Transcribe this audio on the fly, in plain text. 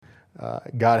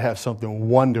God has something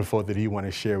wonderful that he wants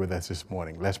to share with us this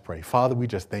morning. Let's pray. Father, we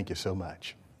just thank you so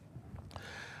much.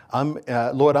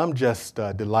 Lord, I'm just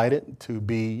delighted to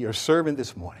be your servant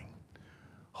this morning.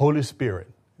 Holy Spirit,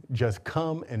 just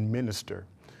come and minister.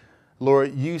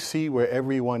 Lord, you see where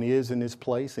everyone is in this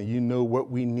place, and you know what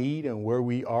we need and where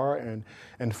we are.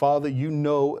 And Father, you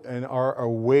know and are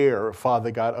aware,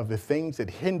 Father God, of the things that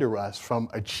hinder us from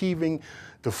achieving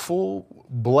the full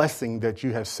blessing that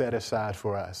you have set aside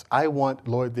for us. I want,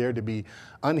 Lord, there to be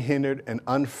unhindered and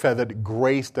unfeathered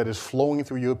grace that is flowing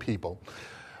through your people.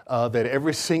 That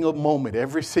every single moment,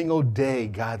 every single day,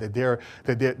 God,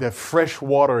 that fresh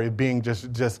water is being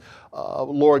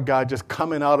Lord God, just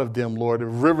coming out of them, Lord,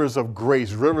 rivers of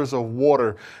grace, rivers of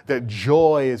water, that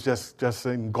joy is just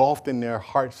engulfed in their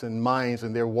hearts and minds,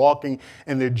 and they're walking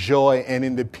in the joy and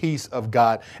in the peace of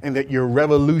God, and that you're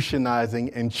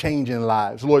revolutionizing and changing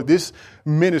lives. Lord, this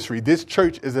ministry, this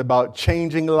church is about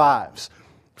changing lives.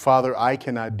 Father, I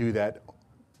cannot do that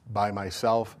by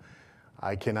myself.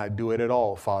 I cannot do it at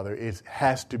all, Father. It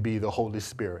has to be the Holy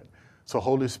Spirit. So,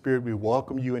 Holy Spirit, we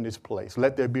welcome you in this place.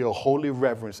 Let there be a holy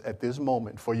reverence at this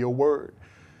moment for your word.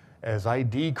 As I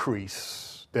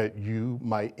decrease, that you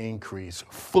might increase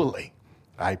fully.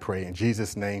 I pray in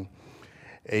Jesus' name,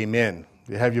 amen.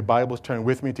 You have your Bibles, turn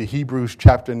with me to Hebrews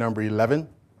chapter number 11.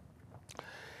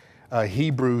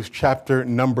 Hebrews chapter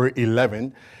number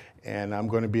 11. And I'm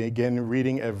going to be again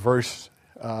reading at verse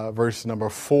number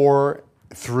 4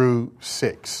 through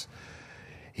 6.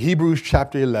 Hebrews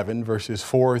chapter 11, verses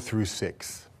 4 through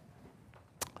 6.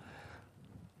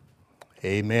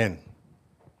 Amen.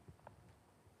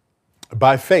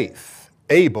 By faith,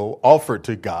 Abel offered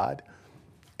to God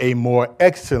a more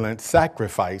excellent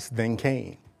sacrifice than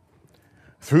Cain,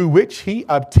 through which he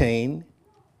obtained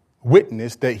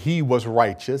witness that he was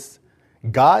righteous,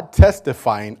 God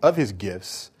testifying of his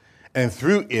gifts, and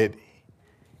through it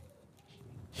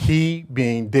he,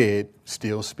 being dead,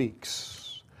 still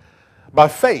speaks. By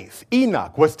faith,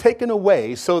 Enoch was taken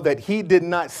away so that he did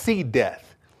not see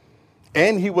death.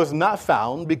 And he was not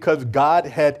found because God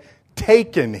had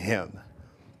taken him.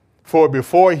 For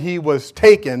before he was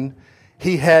taken,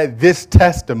 he had this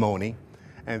testimony,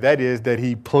 and that is that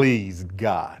he pleased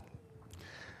God.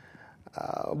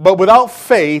 But without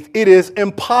faith, it is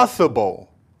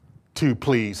impossible to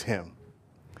please him.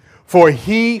 For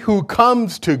he who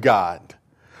comes to God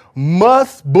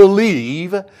must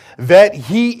believe that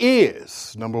he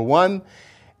is, number one,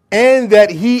 and that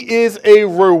he is a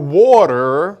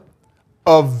rewarder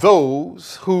of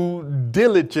those who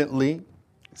diligently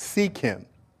seek him.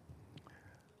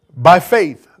 By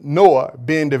faith, Noah,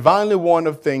 being divinely warned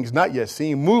of things not yet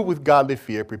seen, moved with godly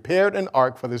fear, prepared an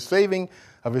ark for the saving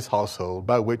of his household,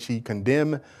 by which he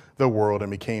condemned the world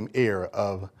and became heir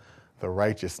of the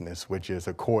righteousness which is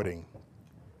according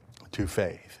to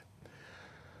faith.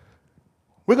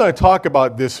 We're going to talk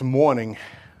about this morning.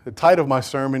 The title of my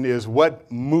sermon is What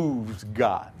Moves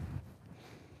God?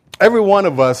 Every one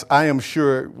of us, I am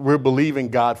sure, we're believing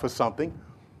God for something,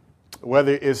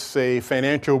 whether it's a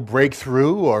financial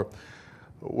breakthrough or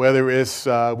whether it's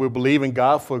we're believing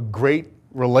God for great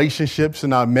relationships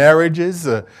in our marriages.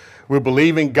 We're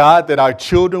believing God that our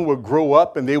children will grow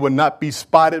up and they will not be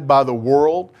spotted by the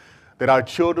world, that our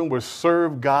children will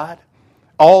serve God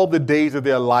all the days of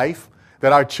their life,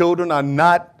 that our children are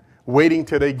not waiting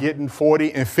till they get in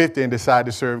 40 and 50 and decide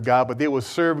to serve God, but they will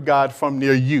serve God from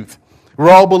their youth.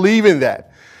 We're all believing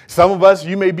that. Some of us,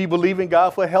 you may be believing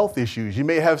God for health issues. You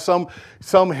may have some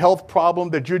health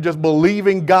problem that you're just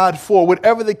believing God for.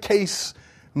 Whatever the case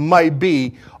might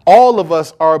be, all of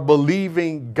us are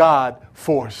believing God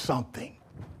for something.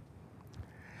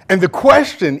 And the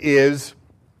question is,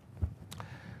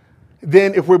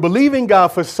 then if we're believing God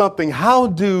for something, how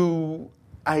do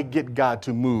I get God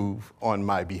to move on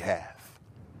my behalf?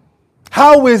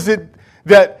 How is it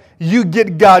that you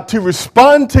get God to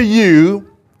respond to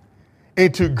you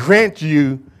and to grant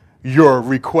you your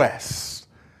requests?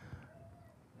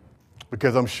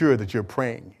 Because I'm sure that you're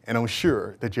praying and I'm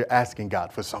sure that you're asking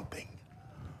God for something.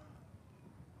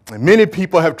 And many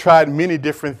people have tried many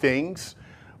different things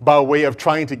by way of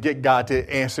trying to get God to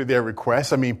answer their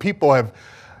requests. I mean, people have,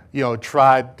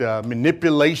 tried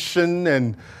manipulation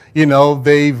and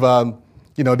they've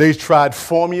tried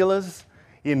formulas.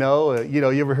 You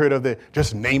ever heard of the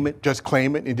just name it, just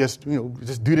claim it, and just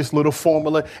do this little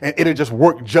formula and it'll just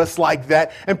work just like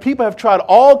that. And people have tried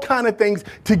all kind of things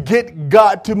to get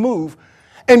God to move.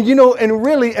 And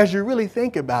really, as you really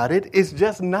think about it, it's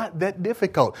just not that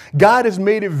difficult. God has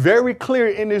made it very clear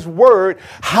in his word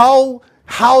how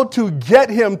to get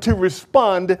him to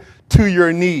respond to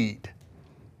your need.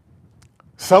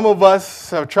 Some of us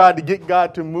have tried to get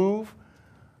God to move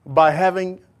by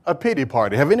having a pity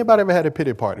party. Have anybody ever had a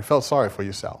pity party? Felt sorry for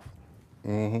yourself?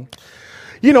 Mm-hmm.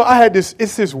 You know, it's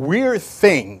this weird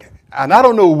thing, and I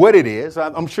don't know what it is.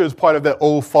 I'm sure it's part of that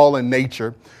old fallen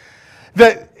nature,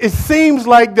 that it seems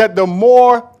like that the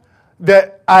more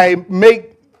that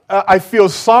I feel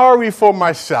sorry for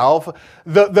myself,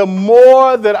 the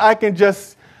more that I can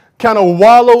just kind of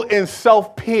wallow in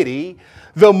self-pity,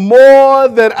 the more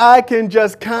that I can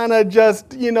just kind of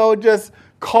just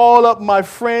call up my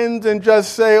friends and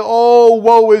just say, oh,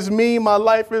 woe is me. My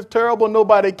life is terrible.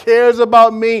 Nobody cares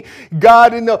about me.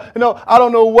 God, I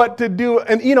don't know what to do.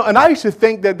 And I used to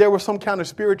think that there was some kind of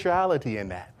spirituality in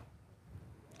that.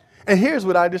 And here's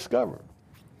what I discovered.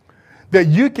 That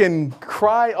you can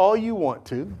cry all you want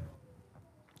to.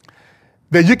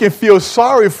 That you can feel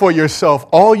sorry for yourself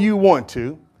all you want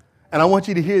to. And I want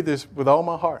you to hear this with all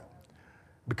my heart.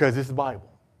 Because it's the Bible.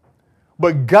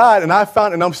 But God, and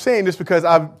I'm saying this because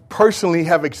I personally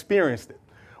have experienced it,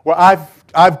 where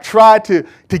I've tried to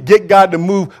get God to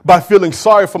move by feeling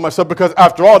sorry for myself, because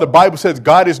after all, the Bible says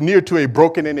God is near to a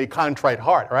broken and a contrite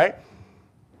heart, right?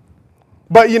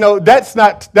 But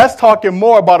that's talking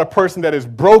more about a person that is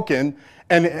broken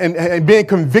and being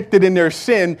convicted in their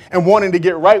sin and wanting to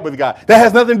get right with God. That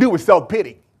has nothing to do with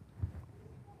self-pity.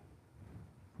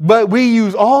 But we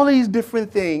use all these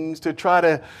different things to try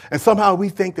to, and somehow we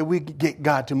think that we get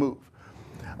God to move.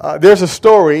 There's a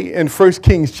story in 1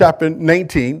 Kings chapter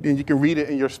 19, and you can read it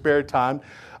in your spare time,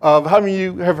 of how many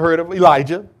of you have heard of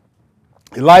Elijah?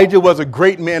 Elijah was a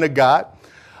great man of God.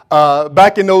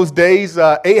 Back in those days,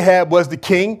 Ahab was the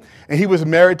king, and he was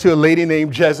married to a lady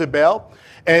named Jezebel.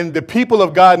 And the people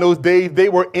of God in those days, they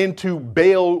were into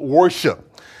Baal worship.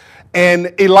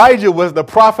 And Elijah was the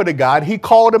prophet of God. He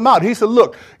called him out. He said,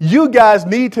 look, you guys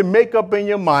need to make up in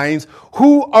your minds,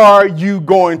 who are you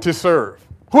going to serve?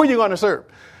 Who are you going to serve?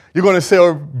 You're going to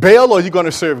serve Baal, or you're going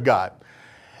to serve God?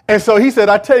 And so he said,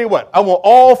 I tell you what, I want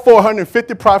all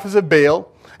 450 prophets of Baal,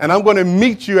 and I'm going to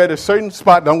meet you at a certain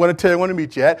spot that I'm going to tell you I want to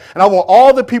meet you at. And I want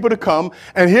all the people to come.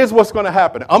 And here's what's going to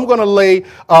happen. I'm going to lay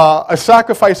a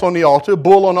sacrifice on the altar,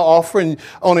 bull on the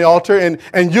altar,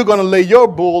 and you're going to lay your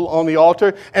bull on the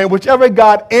altar. And whichever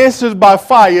God answers by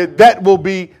fire, that will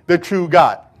be the true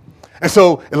God. And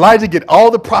so Elijah get all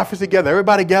the prophets together,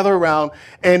 everybody gather around,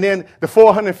 and then the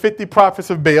 450 prophets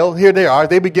of Baal, here they are,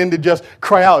 they begin to just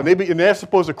cry out. And they're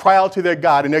supposed to cry out to their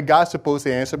God, and their God's supposed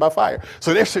to answer by fire.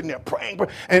 So they're sitting there praying,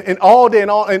 and all day and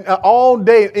all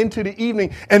day into the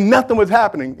evening, and nothing was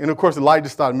happening. And of course, Elijah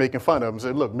started making fun of them and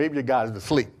said, look, maybe your God is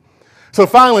asleep. So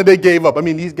finally they gave up. I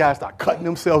mean, these guys start cutting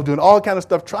themselves, doing all kind of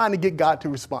stuff, trying to get God to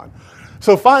respond.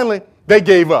 So finally they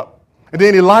gave up. And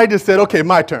then Elijah said, okay,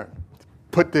 my turn.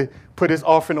 Put his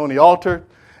offering on the altar,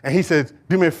 and he says,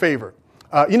 do me a favor.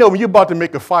 When you're about to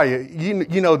make a fire,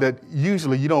 you know that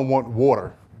usually you don't want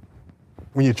water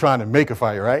when you're trying to make a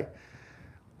fire, right?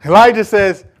 Elijah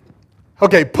says,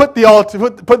 okay, put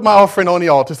my offering on the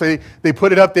altar. So they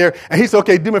put it up there, and he said,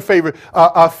 okay, do me a favor.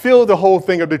 Fill the whole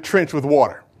thing of the trench with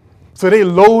water. So they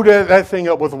loaded that thing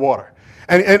up with water.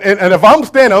 And if I'm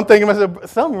standing, I'm thinking to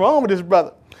myself, something wrong with this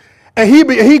brother. And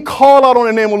he called out on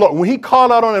the name of the Lord. When he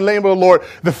called out on the name of the Lord,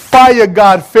 the fire of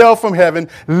God fell from heaven,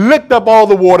 licked up all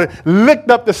the water, licked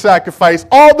up the sacrifice.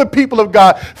 All the people of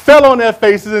God fell on their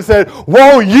faces and said,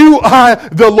 woe, you are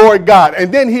the Lord God.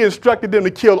 And then he instructed them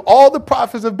to kill all the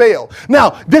prophets of Baal.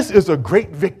 Now, this is a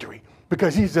great victory,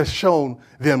 because he's just shown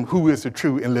them who is the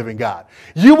true and living God.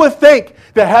 You would think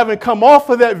that having come off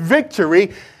of that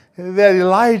victory, that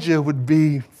Elijah would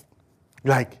be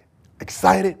like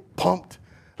excited, pumped.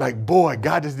 Like, boy,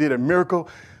 God just did a miracle.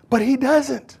 But he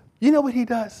doesn't. You know what he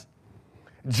does?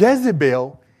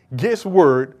 Jezebel gets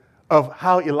word of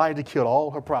how Elijah killed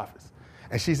all her prophets.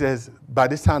 And she says, by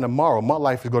this time tomorrow, my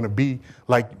life is going to be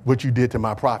like what you did to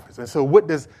my prophets. And so what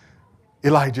does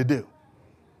Elijah do?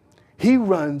 He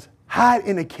runs, hide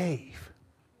in a cave,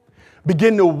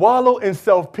 begin to wallow in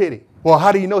self-pity. Well,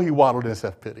 how do you know he wallowed in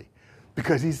self-pity?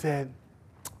 Because he said,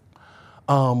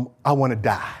 I want to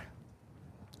die.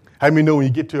 How many know when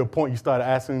you get to a point you start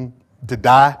asking to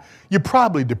die, you're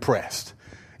probably depressed.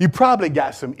 You probably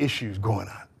got some issues going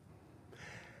on.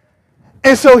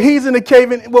 And so he's in the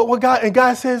cave, and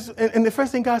God says, and the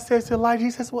first thing God says to Elijah, he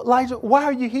says, well, Elijah, why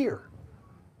are you here?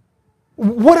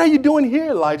 What are you doing here,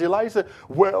 Elijah? Elijah said,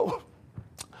 well,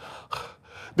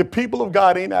 the people of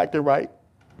God ain't acting right.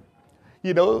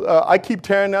 I keep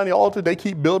tearing down the altar. They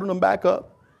keep building them back up.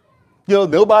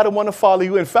 nobody want to follow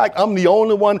you. In fact, I'm the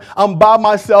only one. I'm by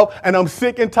myself, and I'm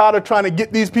sick and tired of trying to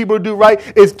get these people to do right.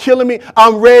 It's killing me.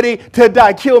 I'm ready to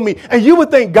die. Kill me. And you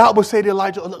would think God would say to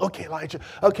Elijah, okay, Elijah,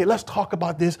 okay, let's talk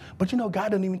about this. But God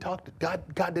didn't even talk to God.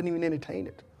 God didn't even entertain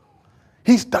it.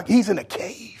 He's stuck. He's in a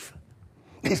cave.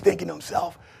 He's thinking to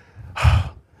himself,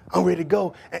 I'm ready to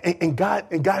go. And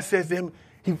God says to him,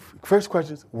 first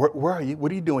question is, where are you?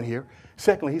 What are you doing here?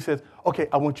 Secondly, he says, okay,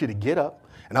 I want you to get up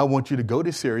and I want you to go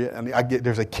to Syria and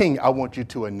there's a king I want you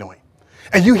to anoint.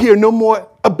 And you hear no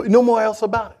more else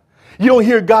about it. You don't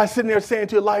hear God sitting there saying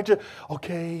to Elijah,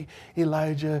 okay,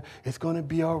 Elijah, it's going to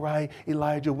be all right.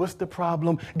 Elijah, what's the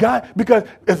problem? God, because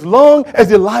as long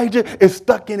as Elijah is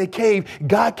stuck in a cave,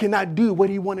 God cannot do what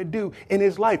he want to do in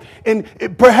his life. And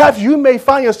perhaps you may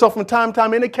find yourself from time to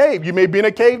time in a cave. You may be in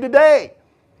a cave today,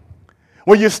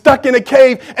 where you're stuck in a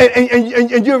cave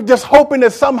and you're just hoping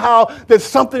that somehow that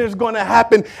something is going to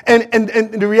happen.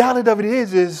 And the reality of it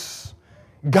is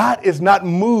God is not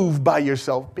moved by your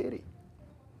self-pity.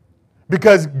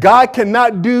 Because God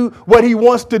cannot do what he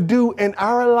wants to do in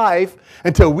our life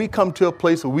until we come to a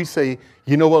place where we say,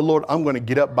 you know what, Lord, I'm going to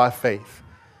get up by faith.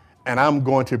 And I'm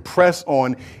going to press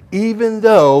on even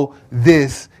though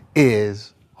this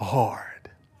is hard.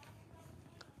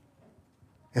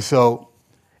 And so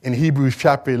in Hebrews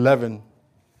chapter 11,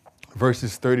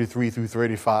 verses 33 through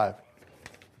 35,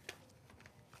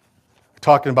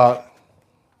 talking about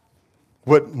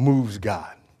what moves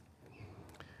God.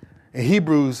 In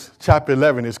Hebrews chapter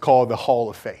 11 is called the Hall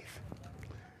of Faith.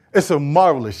 It's a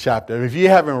marvelous chapter. If you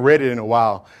haven't read it in a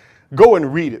while, go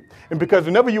and read it. And because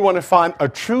whenever you want to find a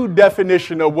true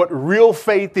definition of what real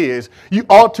faith is, you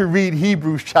ought to read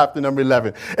Hebrews chapter number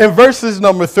 11. In verses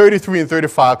number 33 and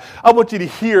 35, I want you to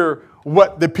hear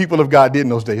what the people of God did in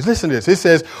those days. Listen to this. It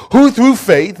says, who through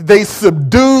faith they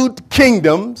subdued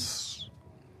kingdoms.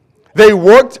 They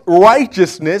worked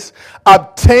righteousness,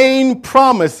 obtained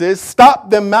promises, stopped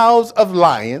the mouths of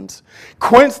lions,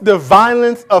 quenched the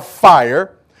violence of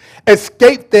fire,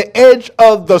 escaped the edge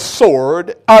of the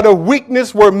sword, out of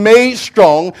weakness were made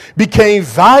strong, became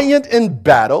valiant in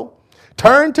battle,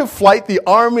 turned to flight the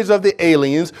armies of the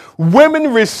aliens.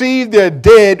 Women received their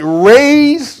dead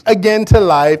raised again to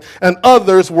life, and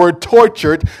others were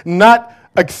tortured, not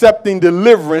accepting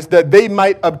deliverance that they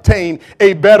might obtain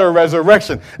a better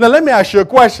resurrection. Now, let me ask you a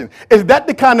question. Is that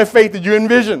the kind of faith that you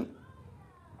envision?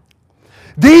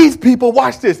 These people,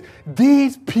 watch this.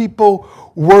 These people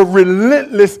were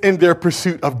relentless in their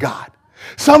pursuit of God.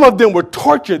 Some of them were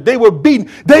tortured. They were beaten.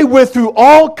 They went through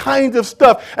all kinds of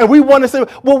stuff. And we want to say,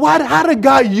 well, how did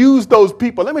God use those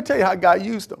people? Let me tell you how God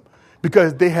used them.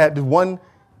 Because they had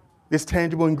this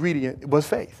tangible ingredient, it was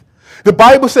faith. The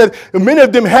Bible says many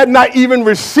of them had not even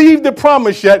received the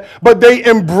promise yet, but they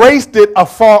embraced it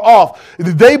afar off.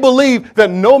 They believed that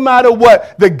no matter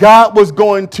what, that God was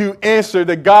going to answer,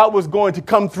 that God was going to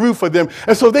come through for them.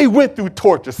 And so they went through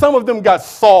torture. Some of them got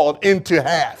sawed into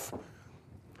half.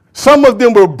 Some of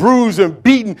them were bruised and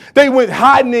beaten. They went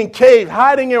hiding in caves,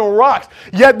 hiding in rocks.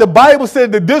 Yet the Bible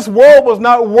said that this world was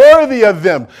not worthy of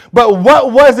them. But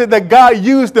what was it that God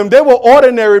used them? They were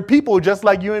ordinary people just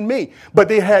like you and me. But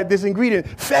they had this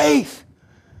ingredient, faith.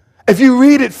 If you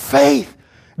read it, faith.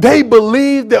 They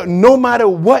believed that no matter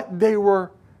what they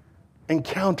were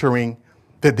encountering,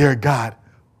 that their God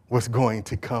was going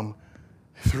to come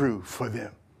through for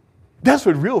them. That's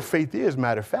what real faith is,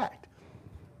 matter of fact.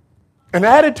 An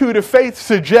attitude of faith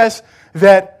suggests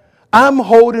that I'm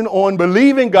holding on,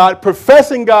 believing God,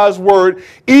 professing God's word,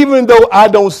 even though I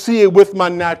don't see it with my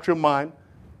natural mind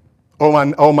or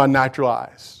my natural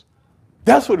eyes.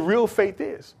 That's what real faith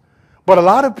is. But a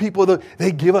lot of people,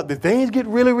 they give up. The things get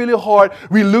really, really hard.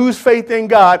 We lose faith in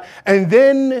God. And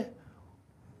then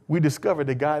we discover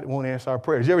that God won't answer our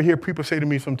prayers. You ever hear people say to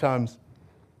me sometimes,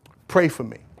 pray for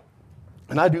me?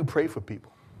 And I do pray for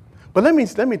people. But let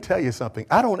me tell you something.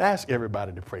 I don't ask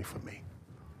everybody to pray for me.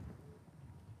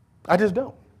 I just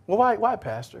don't. Well, why,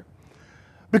 Pastor?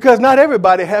 Because not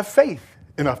everybody has faith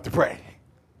enough to pray.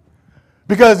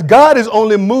 Because God is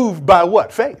only moved by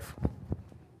what? Faith.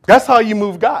 That's how you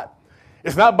move God.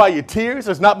 It's not by your tears.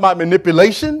 It's not by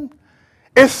manipulation.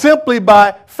 It's simply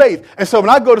by faith. And so when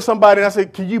I go to somebody and I say,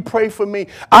 can you pray for me?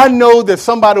 I know that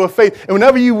somebody with faith, and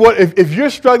whenever you want, if you're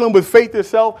struggling with faith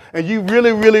yourself and you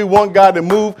really, really want God to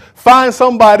move, find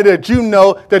somebody that you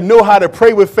know how to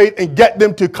pray with faith and get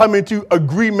them to come into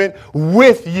agreement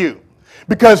with you.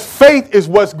 Because faith is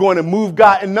what's going to move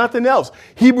God and nothing else.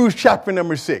 Hebrews chapter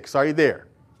number 6. Are you there?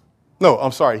 No,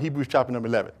 I'm sorry. Hebrews chapter number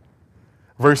 11.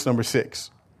 Verse number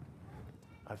 6.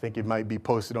 I think it might be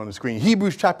posted on the screen.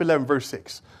 Hebrews chapter 11, verse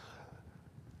 6.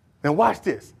 Now watch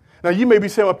this. Now you may be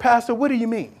saying, well, Pastor, what do you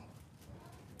mean?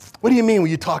 What do you mean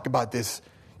when you talk about this?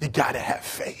 You got to have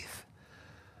faith.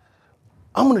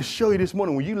 I'm going to show you this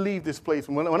morning, when you leave this place,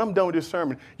 when I'm done with this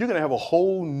sermon, you're going to have a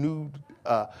whole new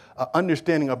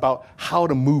understanding about how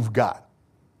to move God.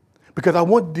 Because I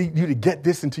want you to get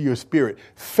this into your spirit.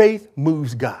 Faith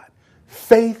moves God.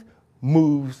 Faith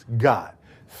moves God.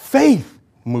 Faith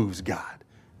moves God.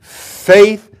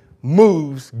 Faith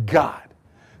moves God.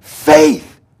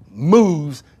 Faith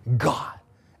moves God.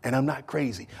 And I'm not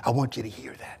crazy. I want you to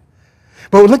hear that.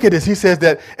 But look at this. He says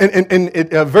that in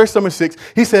verse number 6,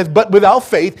 he says, but without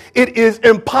faith, it is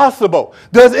impossible.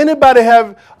 Does anybody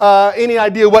have any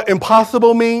idea what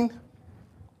impossible means?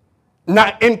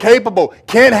 Not incapable.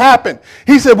 Can't happen.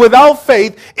 He said, without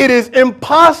faith, it is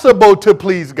impossible to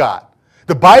please God.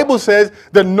 The Bible says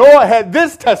that Noah had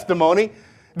this testimony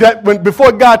that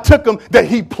before God took him, that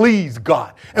he pleased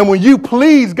God. And when you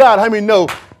please God, how many know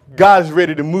God's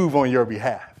ready to move on your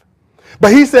behalf?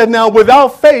 But he said, now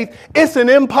without faith, it's an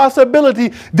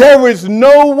impossibility. There is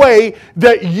no way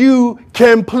that you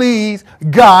can please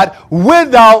God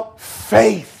without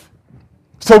faith.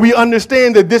 So we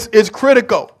understand that this is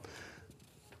critical.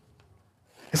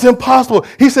 It's impossible.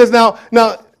 He says, now,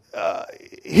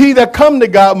 he that come to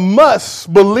God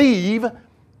must believe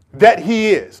that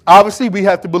he is. Obviously, we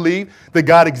have to believe that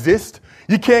God exists.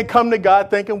 You can't come to God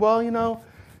thinking, well,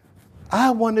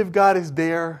 I wonder if God is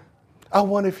there. I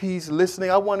wonder if he's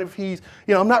listening. I wonder if he's,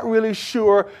 I'm not really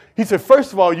sure. He said,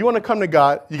 first of all, you want to come to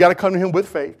God, you got to come to him with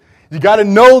faith. You got to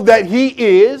know that he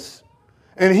is,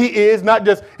 and he is not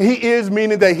just, he is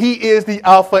meaning that he is the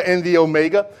Alpha and the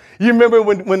Omega. You remember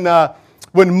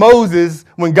when Moses,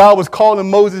 when God was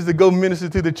calling Moses to go minister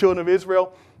to the children of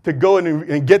Israel, to go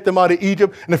and get them out of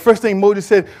Egypt. And the first thing Moses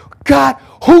said, God,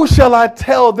 who shall I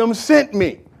tell them sent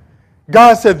me?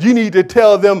 God said, you need to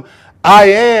tell them, I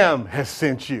am has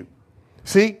sent you.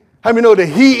 See, how many know that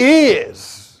he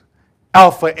is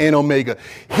Alpha and Omega?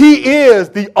 He is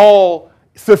the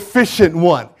all-sufficient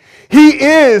one. He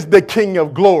is the King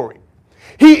of glory.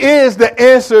 He is the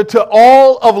answer to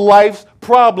all of life's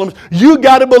problems. You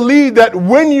got to believe that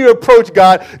when you approach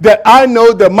God, that I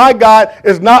know that my God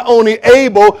is not only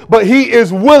able, but he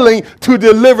is willing to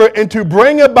deliver and to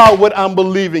bring about what I'm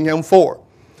believing him for.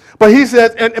 But he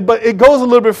says, but it goes a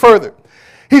little bit further.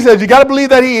 He says, you got to believe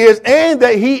that he is, and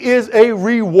that he is a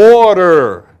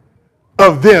rewarder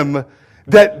of them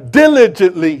that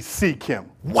diligently seek him.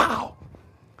 Wow.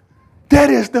 That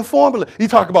is the formula. You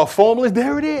talk about formulas,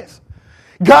 there it is.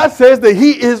 God says that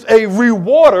he is a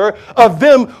rewarder of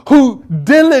them who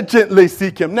diligently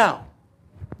seek him. Now,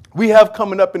 we have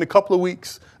coming up in a couple of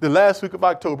weeks, the last week of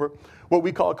October, what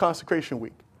we call Consecration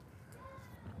Week.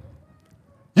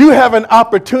 You have an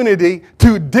opportunity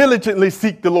to diligently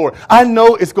seek the Lord. I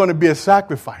know it's going to be a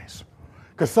sacrifice.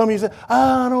 Because some of you say,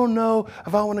 I don't know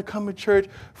if I want to come to church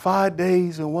 5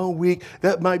 days in 1 week.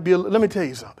 That might be, let me tell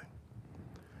you something.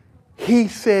 He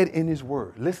said in his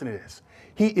word, listen to this.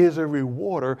 He is a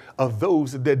rewarder of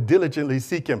those that diligently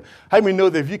seek him. How many know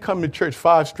that if you come to church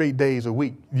 5 straight days a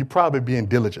week, you're probably being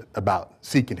diligent about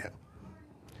seeking him?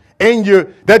 And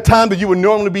that time that you would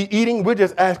normally be eating, we're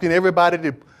just asking everybody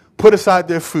to put aside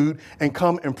their food and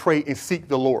come and pray and seek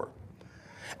the Lord.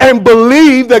 And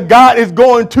believe that God is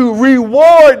going to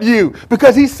reward you,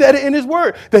 because he said it in his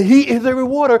word, that he is a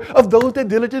rewarder of those that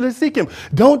diligently seek him.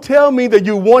 Don't tell me that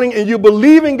you're wanting and you're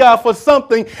believing God for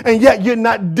something, and yet you're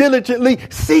not diligently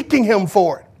seeking him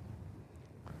for it.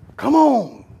 Come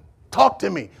on, talk to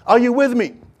me. Are you with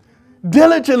me?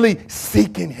 Diligently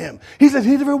seeking him. He says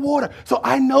he's a rewarder. So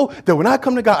I know that when I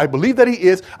come to God, I believe that he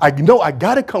is. I know I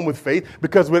got to come with faith,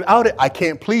 because without it, I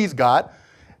can't please God.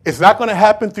 It's not going to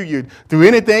happen through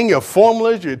anything, your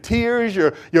formulas, your tears,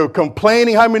 your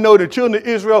complaining. How many know the children of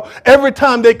Israel, every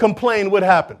time they complained, what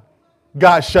happened?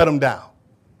 God shut them down.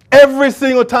 Every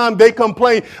single time they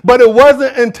complained. But it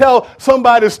wasn't until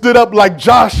somebody stood up like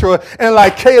Joshua and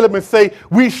like Caleb and say,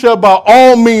 we shall by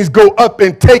all means go up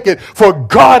and take it, for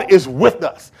God is with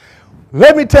us.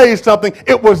 Let me tell you something.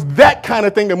 It was that kind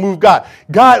of thing that moved God.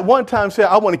 God one time said,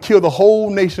 I want to kill the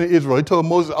whole nation of Israel. He told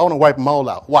Moses, I want to wipe them all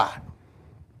out. Why?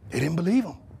 They didn't believe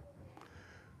him.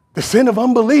 The sin of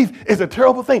unbelief is a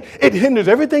terrible thing. It hinders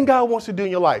everything God wants to do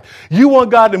in your life. You want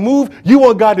God to move. You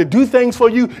want God to do things for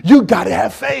you. You got to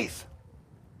have faith.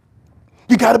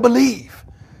 You got to believe.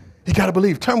 You got to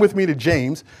believe. Turn with me to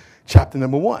James chapter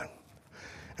number 1.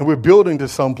 And we're building to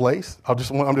someplace. I'm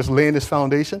just laying this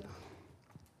foundation.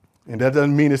 And that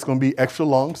doesn't mean it's going to be extra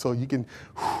long, so you can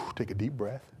take a deep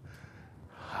breath.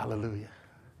 Hallelujah.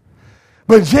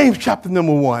 But James chapter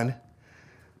number 1.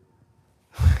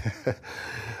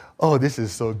 Oh, this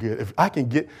is so good. If I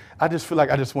can I just feel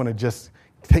like I just want to just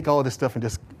take all this stuff and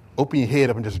just open your head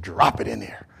up and just drop it in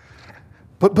there.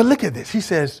 But look at this. He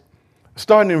says,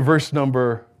 starting in verse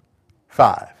number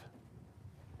 5.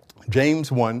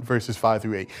 James 1, verses 5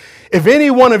 through 8. If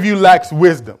any one of you lacks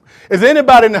wisdom, is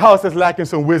anybody in the house that's lacking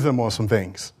some wisdom on some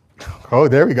things? Oh,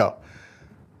 there we go.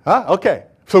 Okay.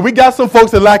 So we got some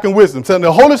folks that lacking wisdom. So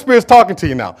the Holy Spirit's talking to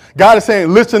you now. God is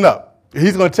saying, listen up.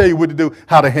 He's going to tell you what to do,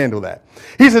 how to handle that.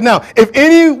 He said, now, if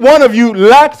any one of you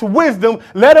lacks wisdom,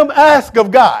 let him ask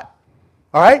of God.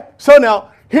 All right. So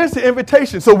now here's the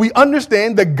invitation. So we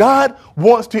understand that God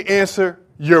wants to answer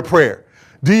your prayer.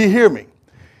 Do you hear me?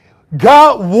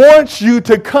 God wants you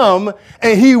to come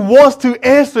and he wants to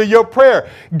answer your prayer.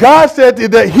 God said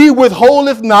that he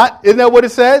withholdeth not. Isn't that what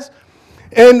it says?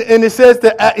 And it says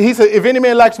that he said, if any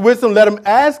man lacks wisdom, let him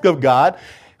ask of God,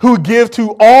 who gives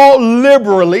to all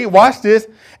liberally, watch this,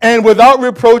 and without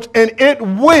reproach, and it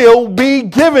will be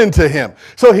given to him.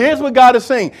 So here's what God is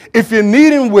saying. If you're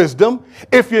needing wisdom,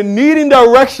 if you're needing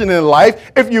direction in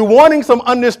life, if you're wanting some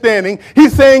understanding,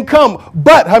 he's saying come.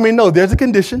 But how many know there's a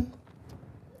condition?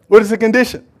 What is the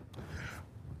condition?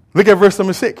 Look at verse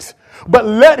number 6. But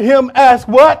let him ask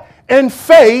what? In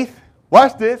faith,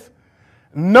 watch this,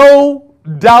 no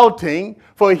doubting,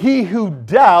 for he who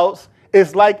doubts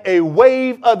is like a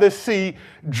wave of the sea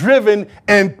driven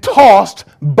and tossed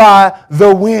by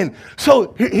the wind.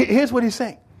 So here's what he's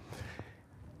saying.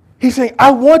 He's saying,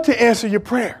 I want to answer your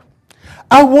prayer.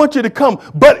 I want you to come.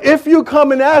 But if you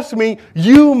come and ask me,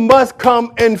 you must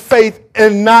come in faith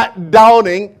and not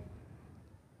doubting.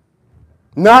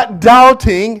 Not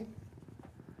doubting.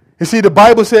 You see, the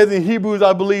Bible says in Hebrews,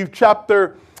 I believe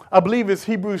it's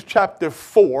Hebrews chapter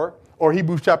 4 or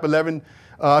Hebrews chapter 11.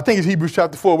 I think it's Hebrews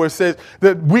chapter 4 where it says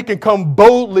that we can come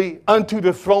boldly unto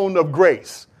the throne of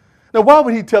grace. Now, why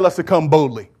would he tell us to come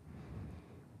boldly?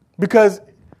 Because,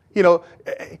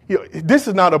 this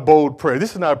is not a bold prayer.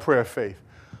 This is not a prayer of faith.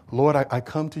 Lord, I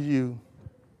come to you.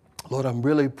 Lord, I'm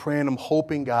really praying, I'm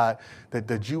hoping, God,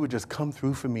 that you would just come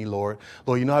through for me, Lord.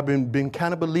 Lord, I've been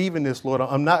kind of believing this, Lord.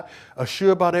 I'm not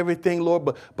sure about everything, Lord,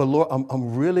 but Lord,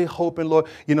 I'm really hoping, Lord.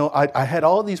 I had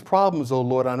all these problems, oh,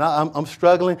 Lord, and I'm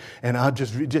struggling, and I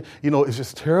just, it's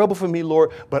just terrible for me,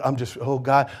 Lord, but I'm just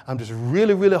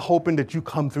really, really hoping that you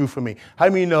come through for me. How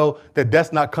many know that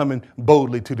that's not coming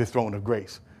boldly to the throne of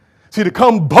grace? See, to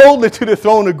come boldly to the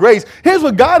throne of grace, here's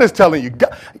what God is telling you.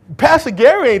 Pastor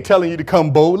Gary ain't telling you to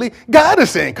come boldly. God is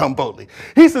saying come boldly.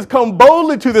 He says come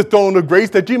boldly to the throne of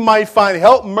grace that you might find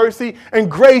help, mercy, and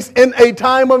grace in a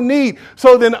time of need.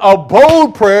 So then a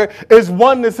bold prayer is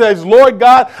one that says, Lord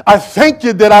God, I thank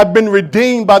you that I've been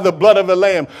redeemed by the blood of the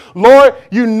Lamb. Lord,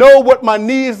 you know what my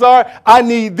needs are. I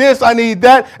need this, I need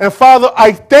that. And Father,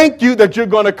 I thank you that you're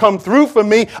going to come through for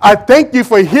me. I thank you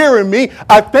for hearing me.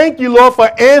 I thank you, Lord, for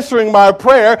answering my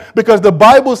prayer, because the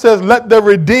Bible says, let the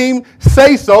redeemed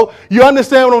say so. You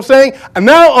understand what I'm saying? And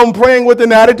now I'm praying with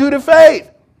an attitude of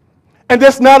faith. And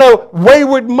that's not a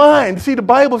wayward mind. See, the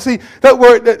Bible, that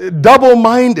word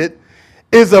double-minded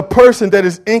is a person that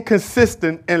is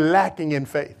inconsistent and lacking in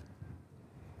faith.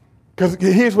 Because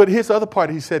here's the other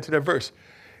part he said to that verse.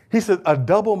 He said, a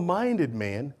double-minded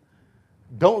man,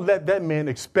 don't let that man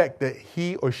expect that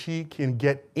he or she can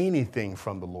get anything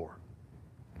from the Lord.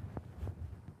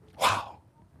 Wow.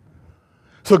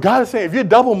 So God is saying, if you're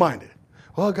double-minded,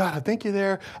 well, God, I think you're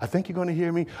there. I think you're going to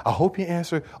hear me. I hope you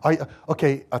answer.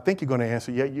 Okay, I think you're going to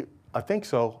answer. Yeah, I think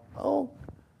so. Oh,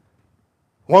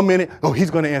 1 minute. Oh, he's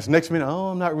going to answer. Next minute. Oh,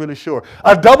 I'm not really sure.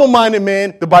 A double-minded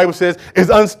man, the Bible says, is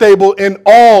unstable in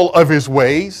all of his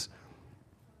ways.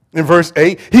 In verse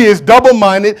 8, he is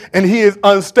double-minded and he is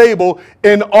unstable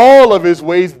in all of his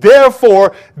ways.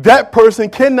 Therefore, that person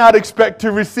cannot expect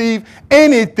to receive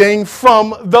anything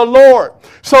from the Lord.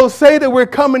 So say that we're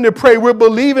coming to pray. We're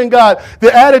believing God.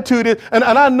 The attitude is, and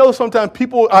I know sometimes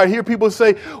I hear people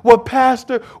say, well,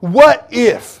 Pastor, what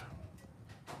if?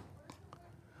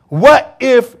 What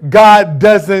if God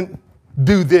doesn't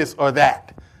do this or that?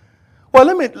 Well,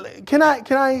 can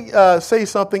I say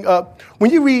something?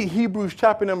 When you read Hebrews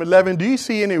chapter number 11, do you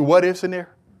see any what ifs in there?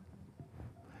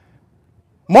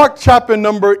 Mark chapter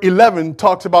number 11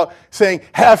 talks about saying,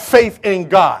 have faith in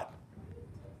God.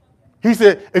 He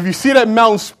said, if you see that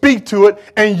mountain, speak to it,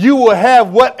 and you will have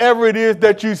whatever it is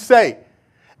that you say.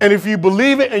 And if you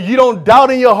believe it and you don't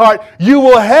doubt in your heart, you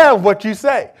will have what you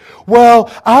say. Well,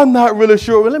 I'm not really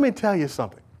sure. Well, let me tell you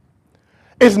something.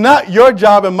 It's not your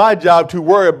job and my job to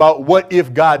worry about what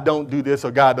if God don't do this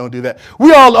or God don't do that.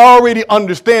 We all already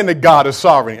understand that God is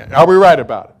sovereign. Are we right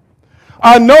about it?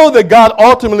 I know that God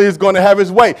ultimately is going to have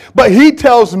his way. But he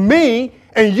tells me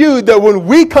and you that when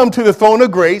we come to the throne of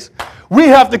grace, we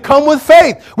have to come with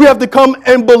faith. We have to come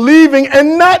and believing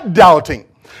and not doubting.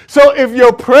 So if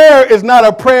your prayer is not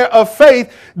a prayer of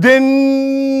faith,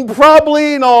 then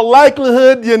probably in all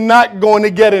likelihood, you're not going to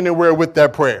get anywhere with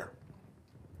that prayer.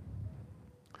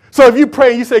 So if you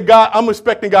pray and you say, God, I'm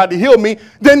expecting God to heal me,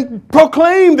 then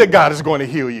proclaim that God is going to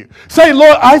heal you. Say,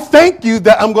 Lord, I thank you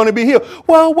that I'm going to be healed.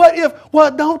 Well, what if? Well,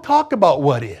 don't talk about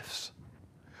what ifs.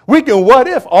 We can what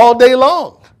if all day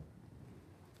long.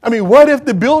 I mean, what if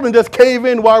the building just cave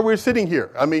in while we're sitting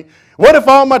here? I mean, what if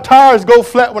all my tires go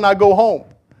flat when I go home?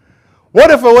 What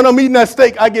if when I'm eating that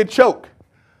steak, I get choked?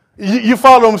 You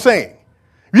follow what I'm saying?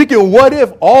 You can what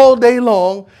if all day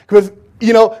long because,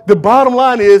 the bottom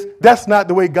line is that's not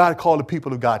the way God called the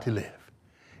people of God to live.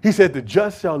 He said the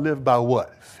just shall live by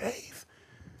what? Faith.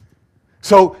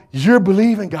 So you're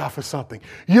believing God for something.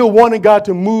 You're wanting God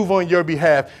to move on your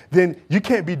behalf. Then you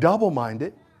can't be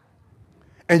double-minded.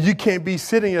 And you can't be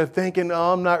sitting there thinking,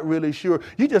 oh, I'm not really sure.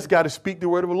 You just got to speak the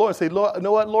word of the Lord and say, Lord, you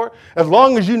know what, Lord? As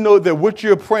long as you know that what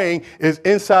you're praying is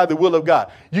inside the will of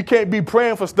God. You can't be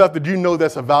praying for stuff that you know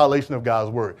that's a violation of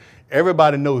God's word.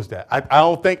 Everybody knows that. I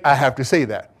don't think I have to say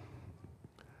that.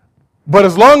 But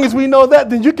as long as we know that,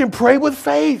 then you can pray with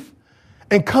faith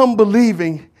and come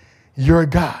believing you're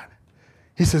God.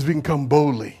 He says we can come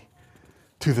boldly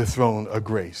to the throne of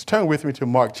grace. Turn with me to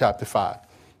Mark chapter 5.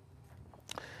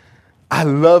 I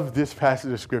love this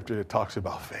passage of scripture that talks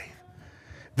about faith.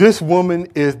 This woman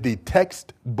is the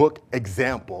textbook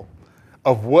example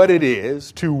of what it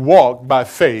is to walk by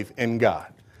faith in God.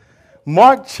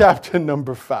 Mark chapter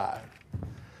number 5.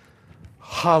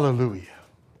 Hallelujah.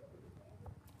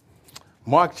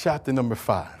 Mark chapter number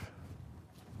 5.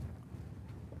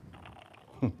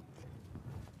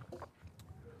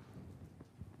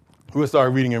 We'll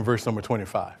start reading in verse number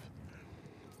 25.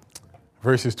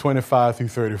 Verses 25 through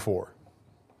 34.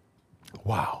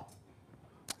 Wow.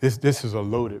 This is a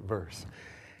loaded verse.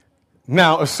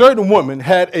 Now, a certain woman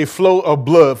had a flow of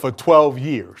blood for 12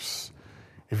 years.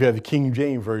 If you have the King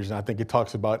James Version, I think it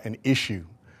talks about an issue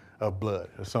of blood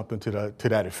or something to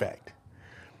that effect.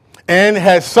 And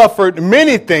has suffered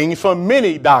many things from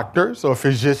many doctors or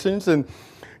physicians, and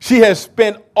she has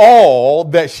spent all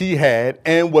that she had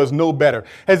and was no better.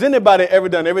 Has anybody ever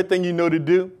done everything you know to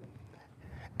do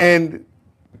and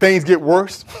things get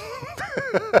worse?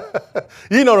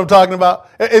 You know what I'm talking about?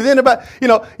 Is anybody,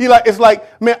 it's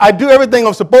like, man, I do everything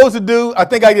I'm supposed to do. I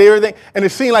think I did everything. And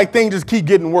it seems like things just keep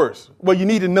getting worse. Well, you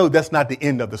need to know that's not the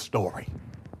end of the story.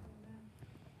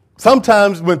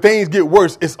 Sometimes when things get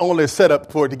worse, it's only a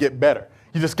setup for it to get better.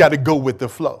 You just got to go with the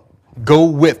flow. Go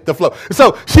with the flow.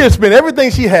 So she had spent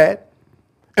everything she had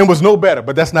and was no better,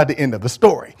 but that's not the end of the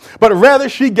story. But rather,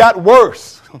 she got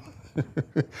worse.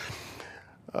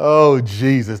 Oh,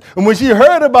 Jesus. And when she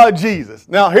heard about Jesus,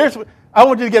 now here's what I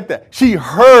want you to get that. She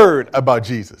heard about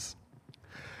Jesus.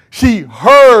 She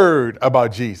heard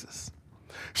about Jesus.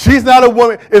 She's not a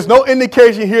woman. There's no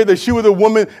indication here that she was a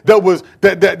woman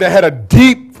that had a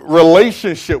deep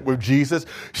relationship with Jesus.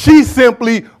 She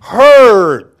simply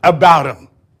heard about him.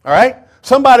 All right?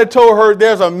 Somebody told her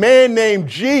there's a man named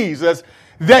Jesus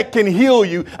that can heal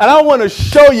you. And I want to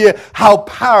show you how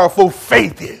powerful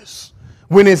faith is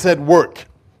when it's at work.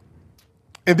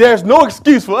 And there's no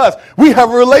excuse for us. We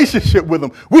have a relationship with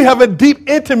him. We have a deep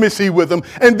intimacy with him.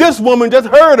 And this woman just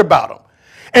heard about him.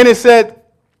 And it said,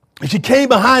 she came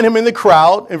behind him in the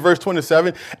crowd, in verse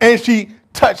 27, and she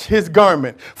touched his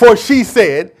garment. For she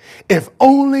said, if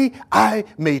only I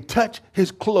may touch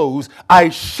his clothes, I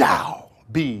shall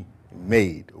be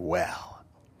made well.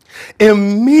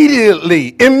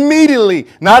 Immediately,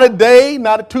 not a day,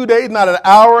 not 2 days, not an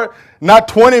hour, not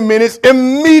 20 minutes,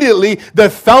 immediately the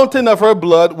fountain of her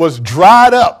blood was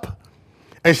dried up,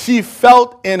 and she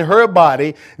felt in her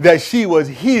body that she was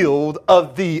healed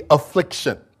of the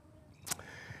affliction.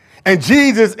 And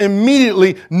Jesus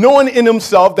immediately, knowing in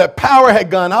himself that power had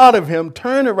gone out of him,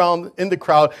 turned around in the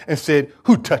crowd and said,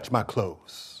 who touched my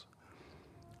clothes?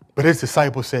 But his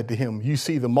disciples said to him, you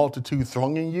see the multitude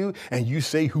thronging you, and you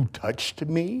say, who touched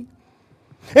me?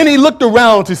 And he looked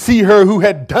around to see her who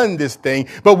had done this thing.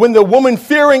 But when the woman,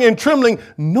 fearing and trembling,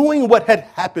 knowing what had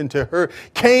happened to her,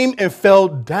 came and fell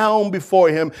down before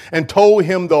him and told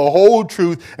him the whole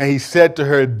truth. And he said to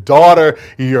her, daughter,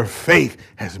 your faith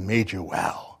has made you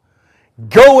well.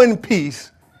 Go in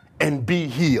peace and be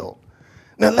healed.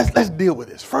 Now let's deal with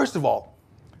this. First of all,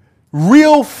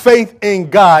 real faith in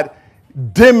God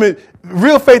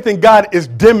is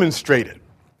demonstrated.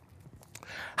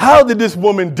 How did this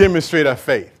woman demonstrate her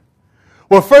faith?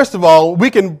 Well, first of all, we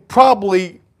can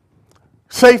probably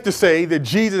safe to say that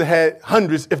Jesus had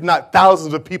hundreds, if not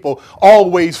thousands of people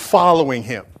always following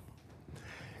him.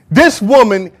 This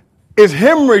woman is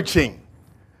hemorrhaging.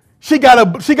 She got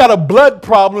a blood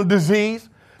problem, disease.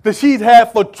 that she'd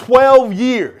had for 12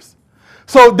 years.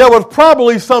 So there was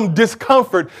probably some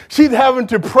discomfort. She's having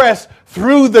to press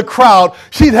through the crowd.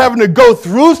 She's having to go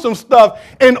through some stuff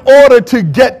in order to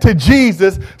get to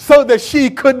Jesus so that she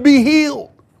could be healed.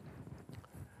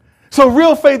 So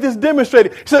real faith is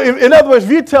demonstrated. So in other words,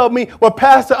 if you tell me, well,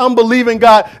 Pastor, I'm believing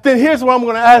God, then here's what I'm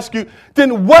going to ask you.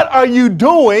 Then what are you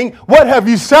doing? What have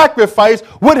you sacrificed?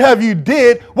 What have you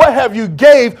did? What have you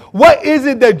gave? What is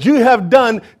it that you have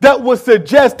done that would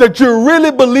suggest that you really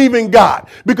believe in God?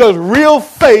 Because real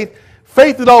faith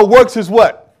that all works is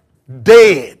what?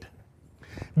 Dead.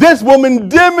 This woman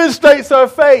demonstrates her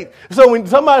faith. So when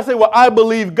somebody say, well, I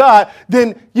believe God,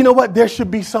 then you know what? There should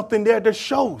be something there that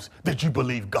shows that you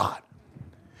believe God.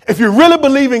 If you really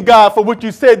believe in God for what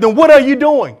you said, then what are you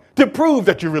doing to prove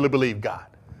that you really believe God?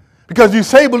 Because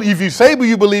if you say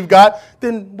you believe God,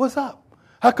 then what's up?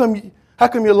 How come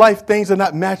your life things are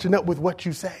not matching up with what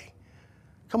you say?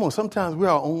 Come on, sometimes we're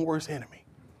our own worst enemy.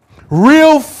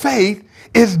 Real faith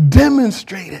is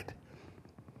demonstrated.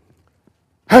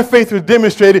 Her faith was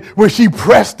demonstrated when she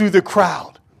pressed through the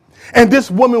crowd. And this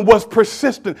woman was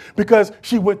persistent because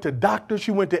she went to doctors,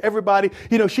 she went to everybody.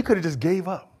 You know, she could have just gave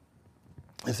up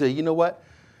and said, you know what?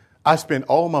 I spent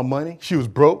all my money. She was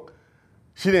broke.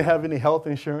 She didn't have any health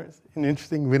insurance. And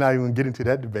interesting, we're not even going to get into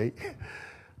that debate.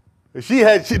 She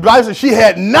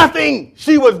had nothing.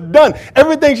 She was done.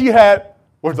 Everything she had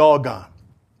was all gone.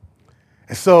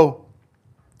 And so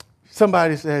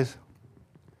somebody says,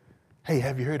 hey,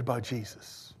 have you heard about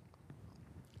Jesus?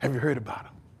 Have you heard about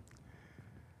him?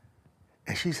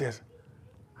 And she says,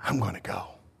 I'm going to go.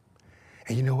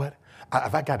 And you know what?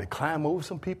 If I got to climb over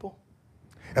some people,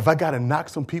 if I got to knock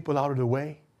some people out of the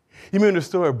way. You remember the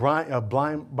story of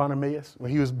blind Bartimaeus when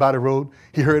he was by the road?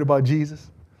 He heard about Jesus.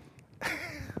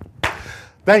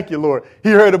 Thank you, Lord.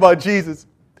 He heard about Jesus.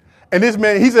 And this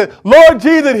man, he said, Lord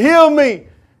Jesus, heal me.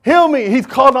 Heal me. He's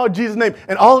calling out Jesus' name.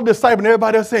 And all the disciples and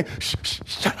everybody else saying,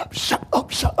 shut up, shut up,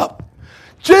 shut up.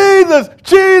 Jesus,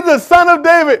 Jesus, son of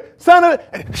David, shut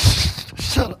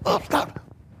up, stop.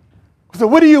 So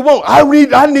what do you want?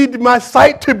 I need my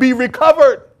sight to be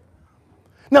recovered.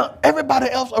 Now, everybody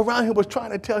else around him was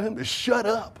trying to tell him to shut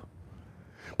up.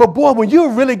 But boy, when you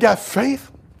really got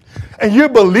faith and you're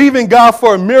believing God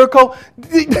for a miracle,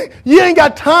 you ain't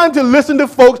got time to listen to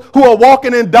folks who are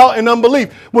walking in doubt and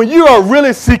unbelief. When you are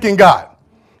really seeking God,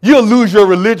 you'll lose your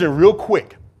religion real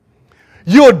quick.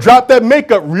 You'll drop that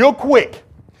makeup real quick.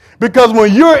 Because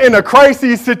when you're in a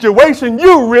crisis situation,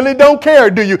 you really don't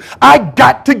care, do you? I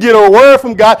got to get a word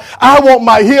from God. I want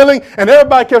my healing. And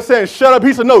everybody kept saying, shut up.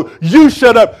 He said, no, you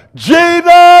shut up.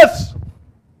 Jesus!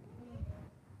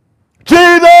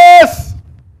 Jesus!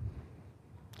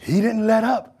 He didn't let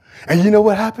up. And you know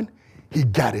what happened? He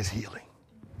got his healing.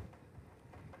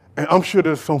 And I'm sure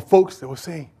there's some folks that were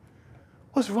saying,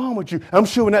 what's wrong with you? I'm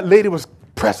sure when that lady was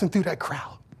pressing through that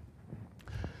crowd,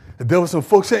 there were some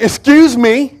folks saying, excuse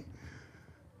me.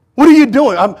 What are you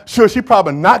doing? I'm sure she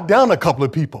probably knocked down a couple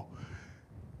of people.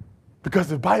 Because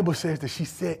the Bible says that she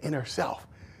said in herself,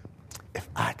 if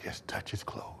I just touch his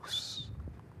clothes,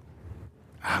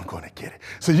 I'm going to get it.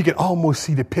 So you can almost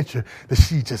see the picture that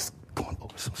she's just going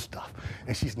over some stuff.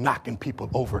 And she's knocking people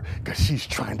over because she's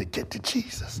trying to get to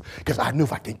Jesus. Because I knew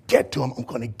if I can get to him, I'm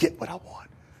going to get what I want.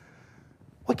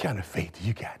 What kind of faith do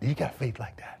you got? Do you got faith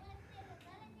like that?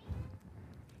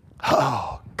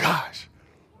 Oh, gosh.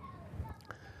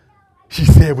 She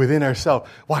said within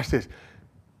herself, watch this.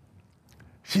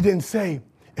 She didn't say,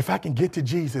 if I can get to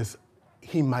Jesus,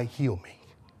 he might heal me.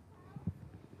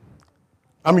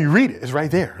 I mean, read it. It's right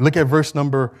there. Look at verse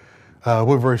number,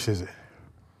 what verse is it?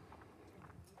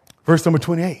 Verse number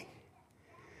 28.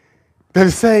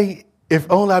 Does it say, if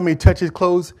only I may touch his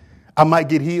clothes, I might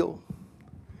get healed?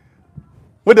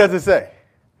 What does it say?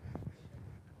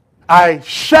 I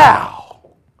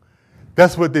shall.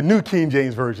 That's what the New King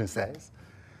James Version says.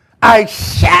 I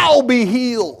shall be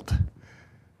healed.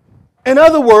 In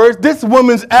other words, this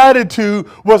woman's attitude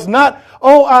was not,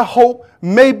 oh, I hope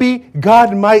maybe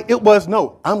God might. It was,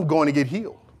 no, I'm going to get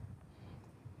healed.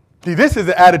 See, this is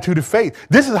the attitude of faith.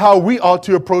 This is how we ought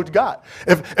to approach God.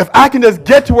 If I can just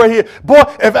get to where he is, boy,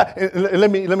 let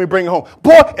me bring it home.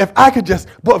 Boy, if I could just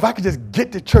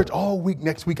get to church all week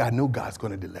next week, I know God's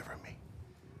going to deliver me.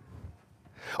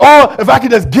 Or if I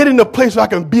can just get in a place where I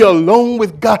can be alone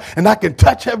with God and I can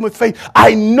touch heaven with faith,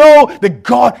 I know that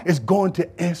God is going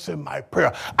to answer my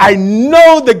prayer. I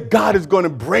know that God is going to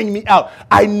bring me out.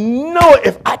 I know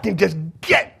if I can just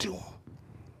get to him,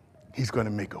 he's going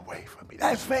to make a way for me.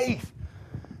 That's faith.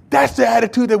 That's the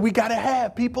attitude that we got to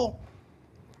have, people.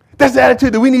 That's the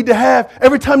attitude that we need to have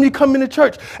every time you come into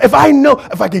church. If I know,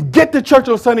 if I can get to church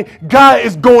on Sunday, God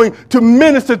is going to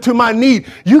minister to my need.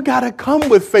 You got to come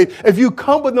with faith. If you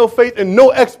come with no faith and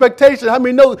no expectation, how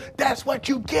many know that's what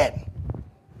you get?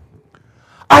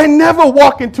 I never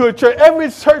walk into a church. Every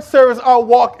church service I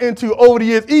walk into over the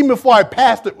years, even before I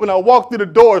pastored, when I walked through the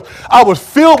doors, I was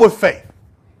filled with faith.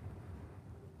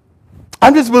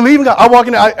 I'm just believing God. I walk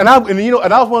in there, and I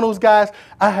was one of those guys.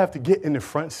 I have to get in the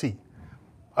front seat.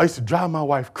 I used to drive my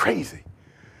wife crazy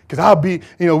because we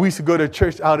used to go to a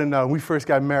church out in when we first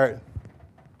got married,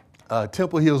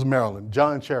 Temple Hills, Maryland.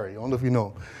 John Cherry. I don't know if you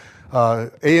know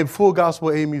him. Full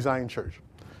Gospel AME Zion Church.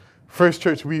 First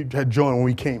church we had joined when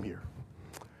we came here.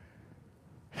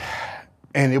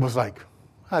 And it was like,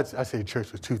 I say the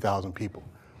church was 2,000 people.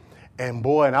 And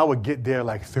I would get there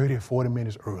like 30 or 40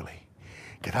 minutes early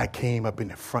because I came up in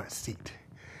the front seat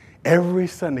every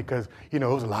Sunday because, it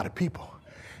was a lot of people.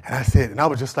 And I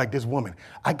was just like this woman,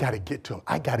 I got to get to him.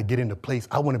 I got to get into place.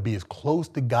 I want to be as close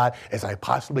to God as I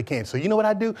possibly can. So you know what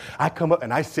I do? I come up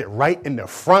and I sit right in the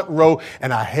front row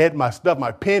and I had my stuff,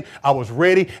 my pen. I was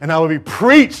ready and I would be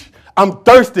preach. I'm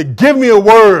thirsty. Give me a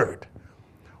word.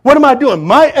 What am I doing?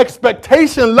 My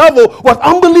expectation level was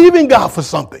I'm believing God for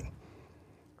something.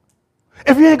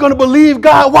 If you ain't going to believe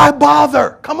God, why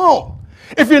bother? Come on.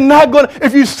 If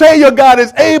you say your God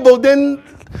is able, then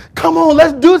come on,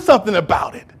 let's do something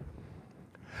about it.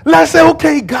 Let's say,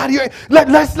 okay, God, let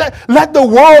the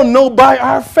world know by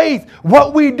our faith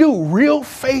what we do. Real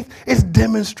faith is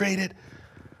demonstrated.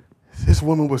 This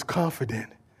woman was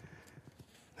confident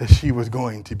that she was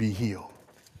going to be healed.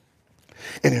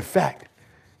 And in fact,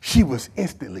 she was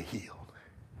instantly healed.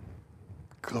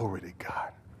 Glory to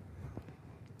God.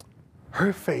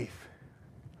 Her faith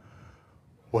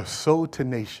was so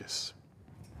tenacious.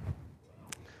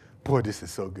 Boy, this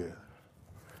is so good.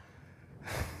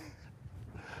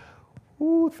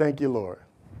 Ooh, thank you, Lord.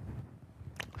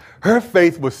 Her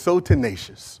faith was so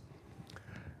tenacious.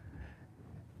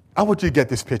 I want you to get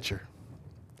this picture.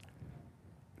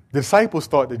 The disciples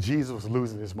thought that Jesus was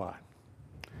losing his mind.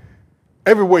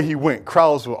 Everywhere he went,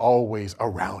 crowds were always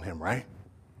around him, right?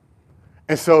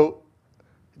 And so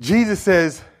Jesus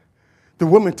says, the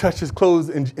woman touched his clothes,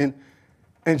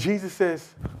 and Jesus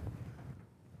says,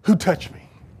 who touched me?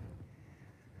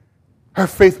 Her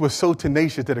faith was so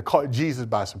tenacious that it caught Jesus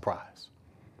by surprise.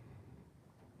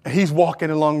 And he's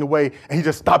walking along the way, and he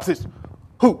just stops it.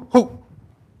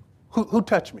 Who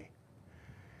touched me?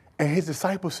 And his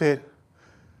disciples said,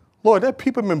 Lord, that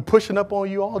people have been pushing up on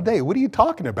you all day. What are you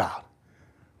talking about?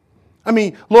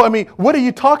 Lord, what are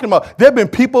you talking about? There have been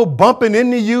people bumping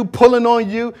into you, pulling on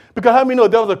you. Because how many know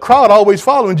there was a crowd always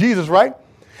following Jesus, right?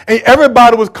 And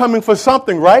everybody was coming for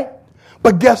something, right?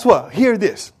 But guess what? Hear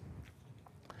this.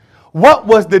 What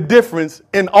was the difference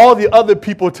in all the other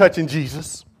people touching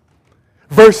Jesus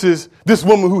versus this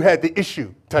woman who had the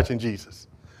issue touching Jesus?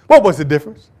 What was the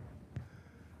difference?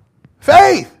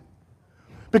 Faith.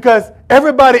 Because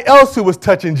everybody else who was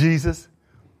touching Jesus,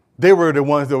 they were the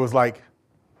ones that was like,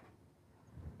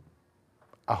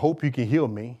 I hope you can heal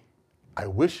me. I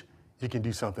wish you can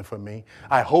do something for me.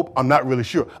 I hope. I'm not really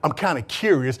sure. I'm kind of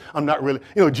curious. I'm not really.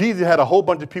 Jesus had a whole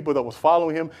bunch of people that was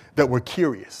following him that were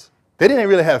curious. They didn't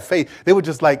really have faith. They were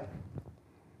just like,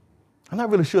 I'm not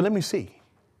really sure. Let me see.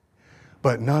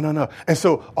 But no. And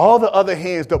so all the other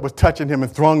hands that was touching him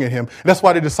and thronging him, that's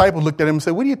why the disciples looked at him and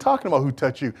said, what are you talking about? Who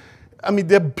touched you?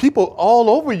 There are people all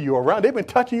over you around. They've been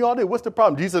touching you all day. What's the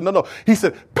problem? Jesus said, no. He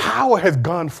said, power has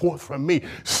gone forth from me.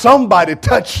 Somebody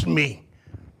touched me.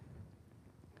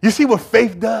 You see what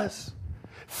faith does?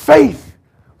 Faith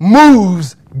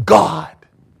moves God.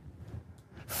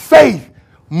 Faith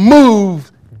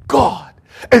moves God.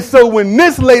 And so when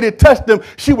this lady touched him,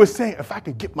 she was saying, if I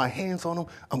can get my hands on him,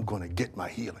 I'm going to get my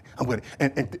healing.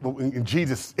 And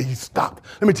Jesus, he stopped.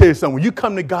 Let me tell you something. When you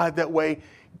come to God that way,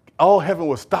 all heaven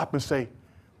will stop and say,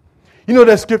 you know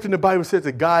that scripture in the Bible says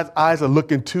that God's eyes are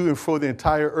looking to and fro the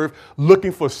entire earth,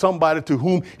 looking for somebody to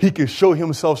whom he can show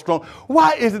himself strong.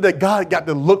 Why is it that God got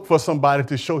to look for somebody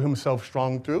to show himself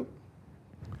strong to?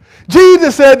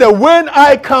 Jesus said that when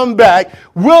I come back,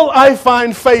 will I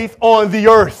find faith on the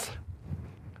earth?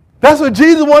 That's what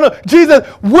Jesus wanted. Jesus,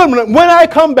 when I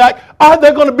come back, are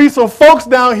there going to be some folks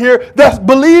down here that's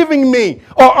believing me?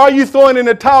 Or are you throwing in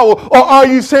the towel? Or are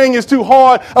you saying it's too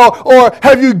hard? Or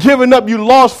have you given up? You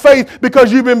lost faith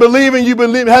because you've been believing,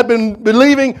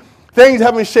 things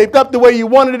haven't shaped up the way you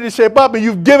wanted it to shape up and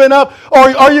you've given up? Or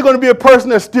are you going to be a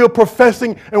person that's still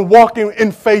professing and walking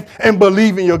in faith and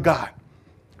believing your God?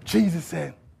 Jesus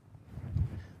said,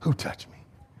 who touched me?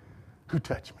 Who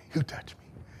touched me? Who touched me?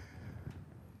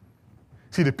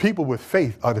 See, the people with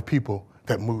faith are the people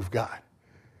that move God.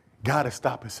 God to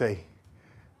stop and say,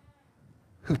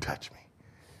 who touched me?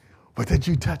 But did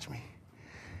you touch me?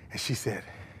 And she said,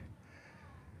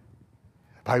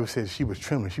 the Bible says she was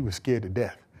trembling. She was scared to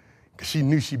death because she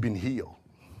knew she'd been healed.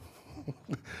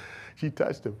 She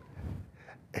touched him.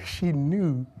 And she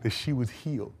knew that she was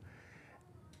healed.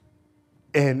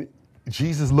 And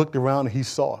Jesus looked around and he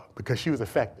saw because she was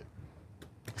affected.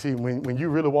 See, when you're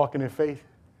really walking in faith,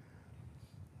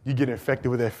 you get infected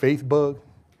with that faith bug,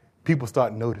 people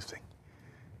start noticing.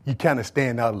 You kind of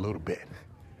stand out a little bit.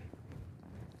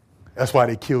 That's why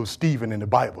they killed Stephen in the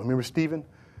Bible. Remember Stephen?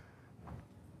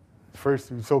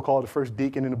 First, so-called the first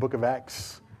deacon in the book of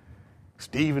Acts.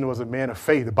 Stephen was a man of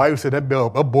faith. The Bible said that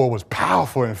boy was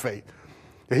powerful in faith.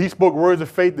 That he spoke words of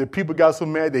faith that people got so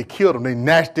mad they killed him. They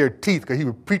gnashed their teeth because he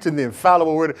was preaching the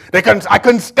infallible word. I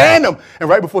couldn't stand him. And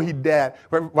right before he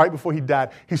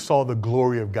died, he saw the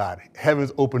glory of God.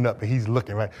 Heavens opened up and he's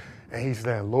looking, right? And he's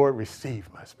saying, Lord, receive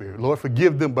my spirit. Lord,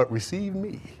 forgive them, but receive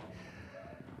me.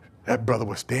 That brother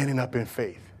was standing up in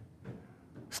faith.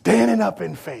 Standing up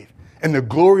in faith. And the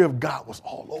glory of God was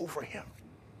all over him.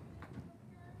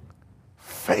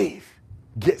 Faith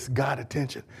gets God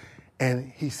attention.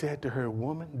 And he said to her,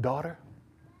 woman, daughter.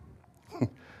 Look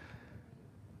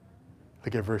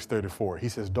at verse 34. He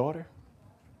says, daughter,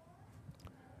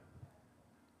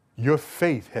 your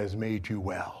faith has made you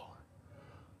well.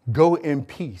 Go in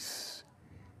peace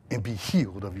and be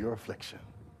healed of your affliction.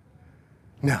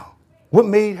 Now, what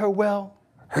made her well?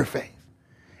 Her faith.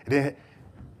 It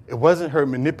wasn't her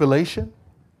manipulation.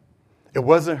 It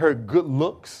wasn't her good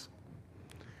looks.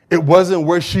 It wasn't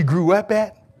where she grew up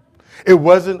at. It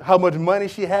wasn't how much money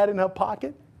she had in her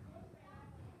pocket.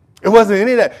 It wasn't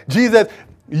any of that. Jesus,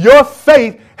 your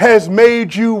faith has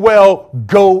made you well.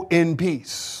 Go in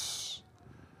peace.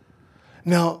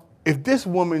 Now, if this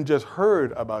woman just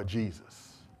heard about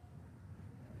Jesus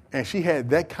and she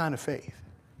had that kind of faith,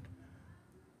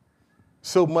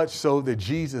 so much so that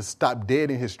Jesus stopped dead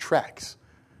in his tracks,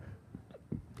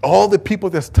 all the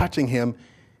people that's touching him,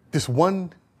 this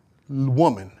one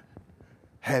woman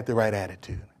had the right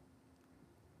attitude.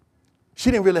 She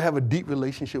didn't really have a deep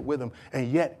relationship with him,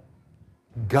 and yet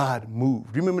God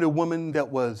moved. Do you remember the woman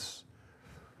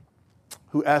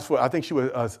who asked for, I think she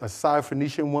was a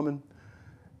Syrophoenician woman,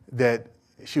 that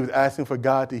she was asking for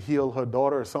God to heal her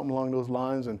daughter or something along those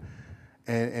lines,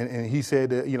 and he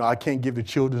said, I can't give the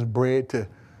children's bread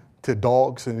to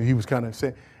dogs, and he was kind of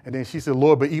saying, and then she said,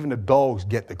 Lord, but even the dogs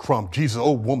get the crumb. Jesus,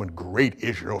 oh woman, great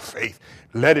is your faith.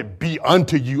 Let it be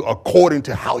unto you according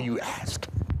to how you ask.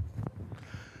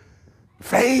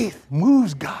 Faith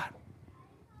moves God.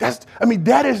 That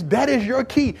is your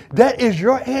key. That is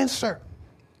your answer.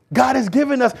 God has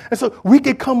given us. And so we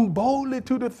can come boldly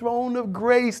to the throne of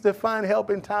grace to find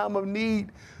help in time of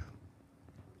need.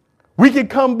 We can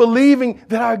come believing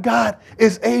that our God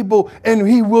is able and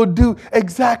he will do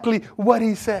exactly what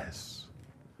he says.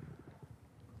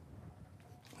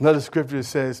 Another scripture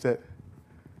says that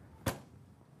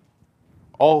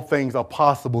all things are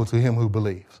possible to him who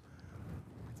believes.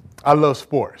 I love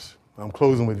sports. I'm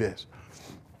closing with this.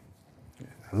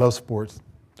 I love sports.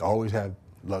 I always have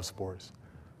loved sports.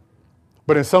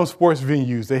 But in some sports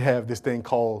venues, they have this thing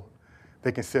called,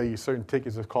 they can sell you certain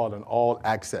tickets. It's called an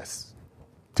all-access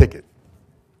ticket.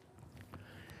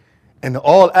 And the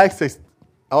all-access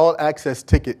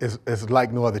ticket is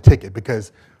like no other ticket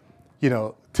because,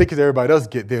 tickets everybody else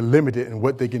get, they're limited in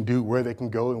what they can do, where they can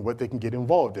go, and what they can get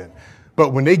involved in.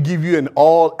 But when they give you an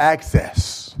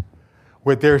all-access,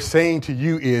 what they're saying to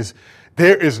you is,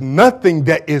 there is nothing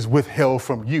that is withheld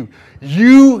from you.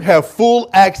 You have full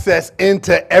access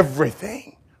into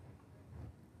everything.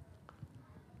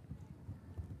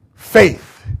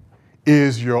 Faith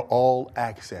is your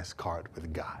all-access card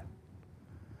with God.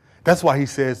 That's why he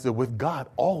says that with God,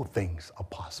 all things are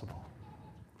possible.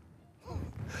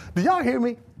 Do y'all hear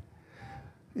me?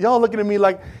 Y'all looking at me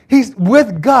like he's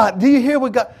with God. Do you hear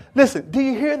what God? Listen, do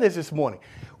you hear this morning?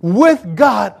 With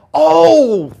God,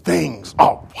 all things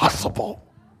are possible.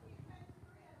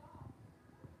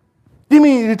 You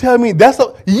mean to tell me that's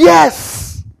a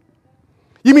yes?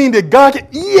 You mean that God can?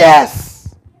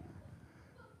 Yes.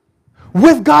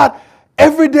 With God,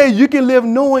 every day you can live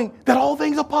knowing that all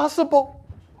things are possible.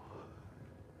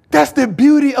 That's the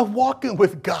beauty of walking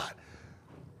with God.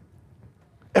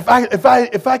 If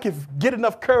I could get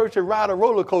enough courage to ride a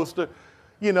roller coaster,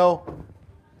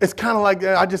 it's kind of like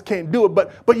I just can't do it.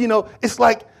 But it's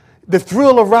like the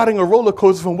thrill of riding a roller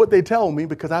coaster from what they tell me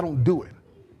because I don't do it.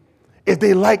 If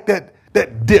they like that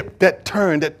dip, that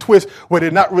turn, that twist where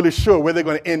they're not really sure where they're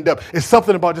going to end up. It's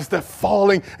something about just that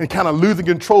falling and kind of losing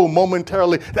control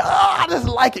momentarily. I just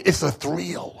like it. It's a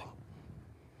thrill.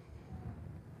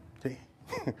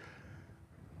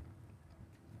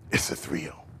 It's a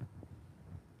thrill.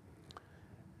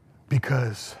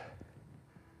 Because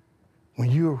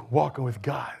when you're walking with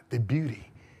God, the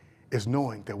beauty is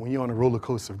knowing that when you're on a roller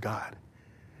coaster of God,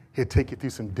 He'll take you through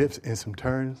some dips and some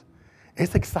turns.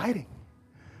 It's exciting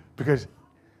because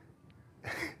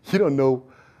you don't know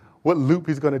what loop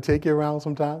He's going to take you around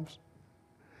sometimes.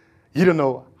 You don't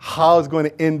know how it's going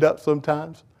to end up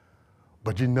sometimes,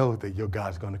 but you know that your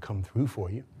God's going to come through for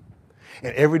you.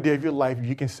 And every day of your life,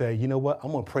 you can say, you know what,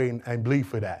 I'm going to pray and believe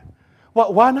for that.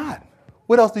 Why not?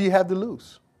 What else do you have to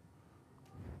lose?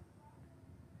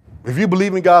 If you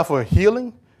believe in God for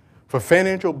healing, for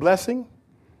financial blessing,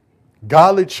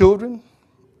 godly children,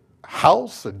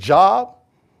 house, a job,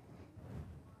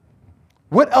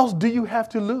 what else do you have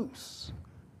to lose?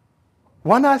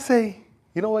 Why not say,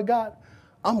 you know what, God,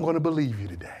 I'm going to believe you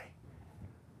today.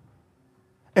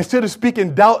 Instead of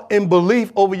speaking doubt and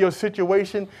belief over your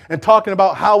situation and talking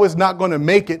about how it's not going to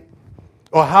make it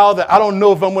or how that I don't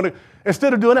know if I'm going to,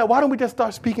 instead of doing that, why don't we just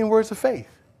start speaking words of faith?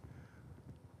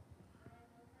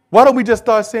 Why don't we just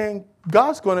start saying,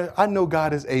 I know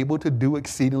God is able to do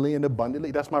exceedingly and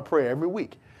abundantly. That's my prayer every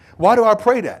week. Why do I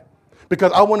pray that?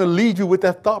 Because I want to lead you with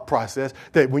that thought process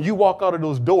that when you walk out of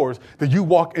those doors, that you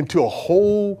walk into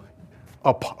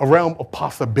a realm of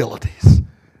possibilities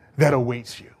that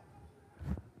awaits you.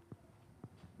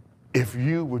 If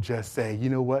you would just say, you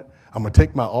know what, I'm going to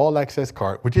take my all-access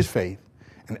card, which is faith,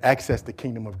 and access the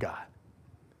kingdom of God.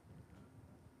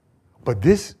 But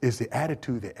this is the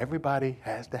attitude that everybody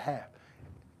has to have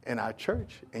in our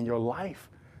church, in your life,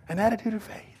 an attitude of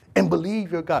faith. And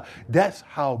believe your God. That's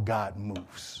how God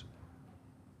moves.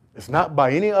 It's not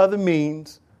by any other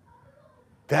means.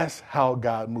 That's how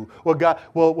God moves.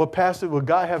 Pastor, will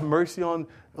God have mercy on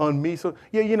me? So,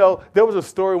 yeah, there was a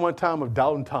story one time of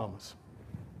Doubting Thomas.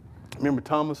 Remember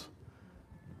Thomas?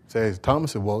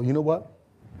 Thomas said, well, you know what?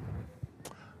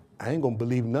 I ain't going to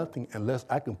believe nothing unless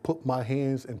I can put my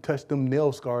hands and touch them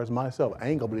nail scars myself. I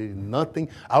ain't going to believe nothing.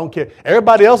 I don't care.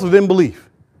 Everybody else was in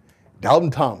belief. Doubting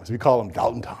Thomas. We call him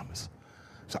Doubting Thomas.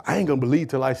 So I ain't going to believe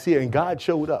till I see it. And God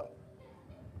showed up.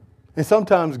 And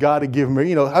sometimes God would give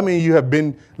me, how many of you have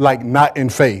been like not in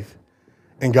faith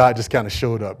and God just kind of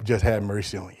showed up, just had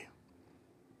mercy on you?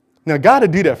 Now, God will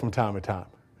do that from time to time.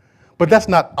 But that's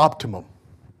not optimum.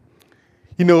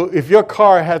 If your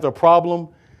car has a problem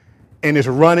and it's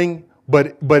running,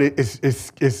 but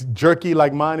it's jerky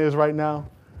like mine is right now,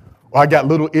 or I got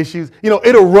little issues,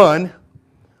 it'll run.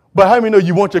 But how many know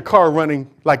you want your car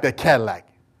running like that Cadillac?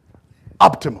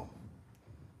 Optimum.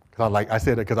 I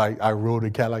said that because I rode the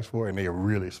Cadillacs before and they are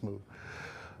really smooth.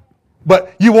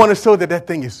 But you want to show that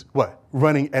thing is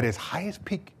running at its highest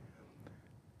peak.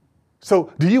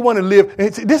 So do you want to live,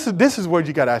 and this is where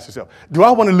you got to ask yourself, do I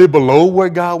want to live below where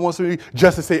God wants me to be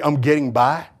just to say I'm getting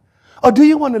by? Or do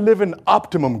you want to live in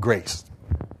optimum grace?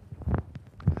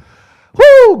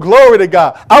 Woo, glory to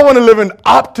God. I want to live in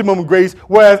optimum grace,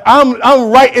 whereas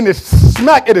I'm right in the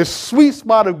smack at the sweet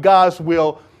spot of God's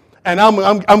will, and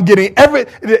I'm getting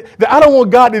I don't want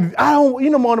God to,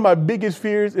 one of my biggest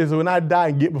fears is when I die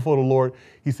and get before the Lord,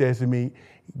 He says to me,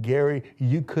 Gary,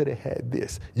 you could have had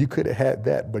this, you could have had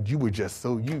that, but you were just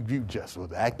you just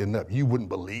was acting up. You wouldn't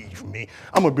believe me.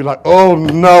 I'm going to be like, oh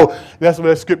no. That's what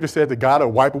that scripture said, that God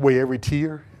will wipe away every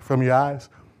tear from your eyes.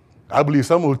 I believe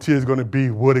some of those tears are going to be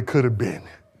what it could have been.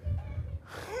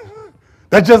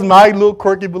 That's just my little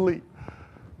quirky belief.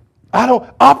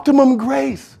 Optimum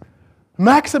grace.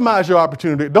 Maximize your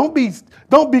opportunity. Don't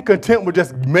be content with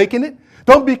just making it.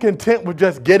 Don't be content with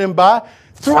just getting by.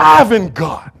 Thrive in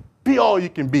God. Be all you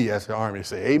can be, as the army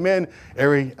say. Amen.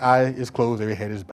 Every eye is closed, every head is bowed.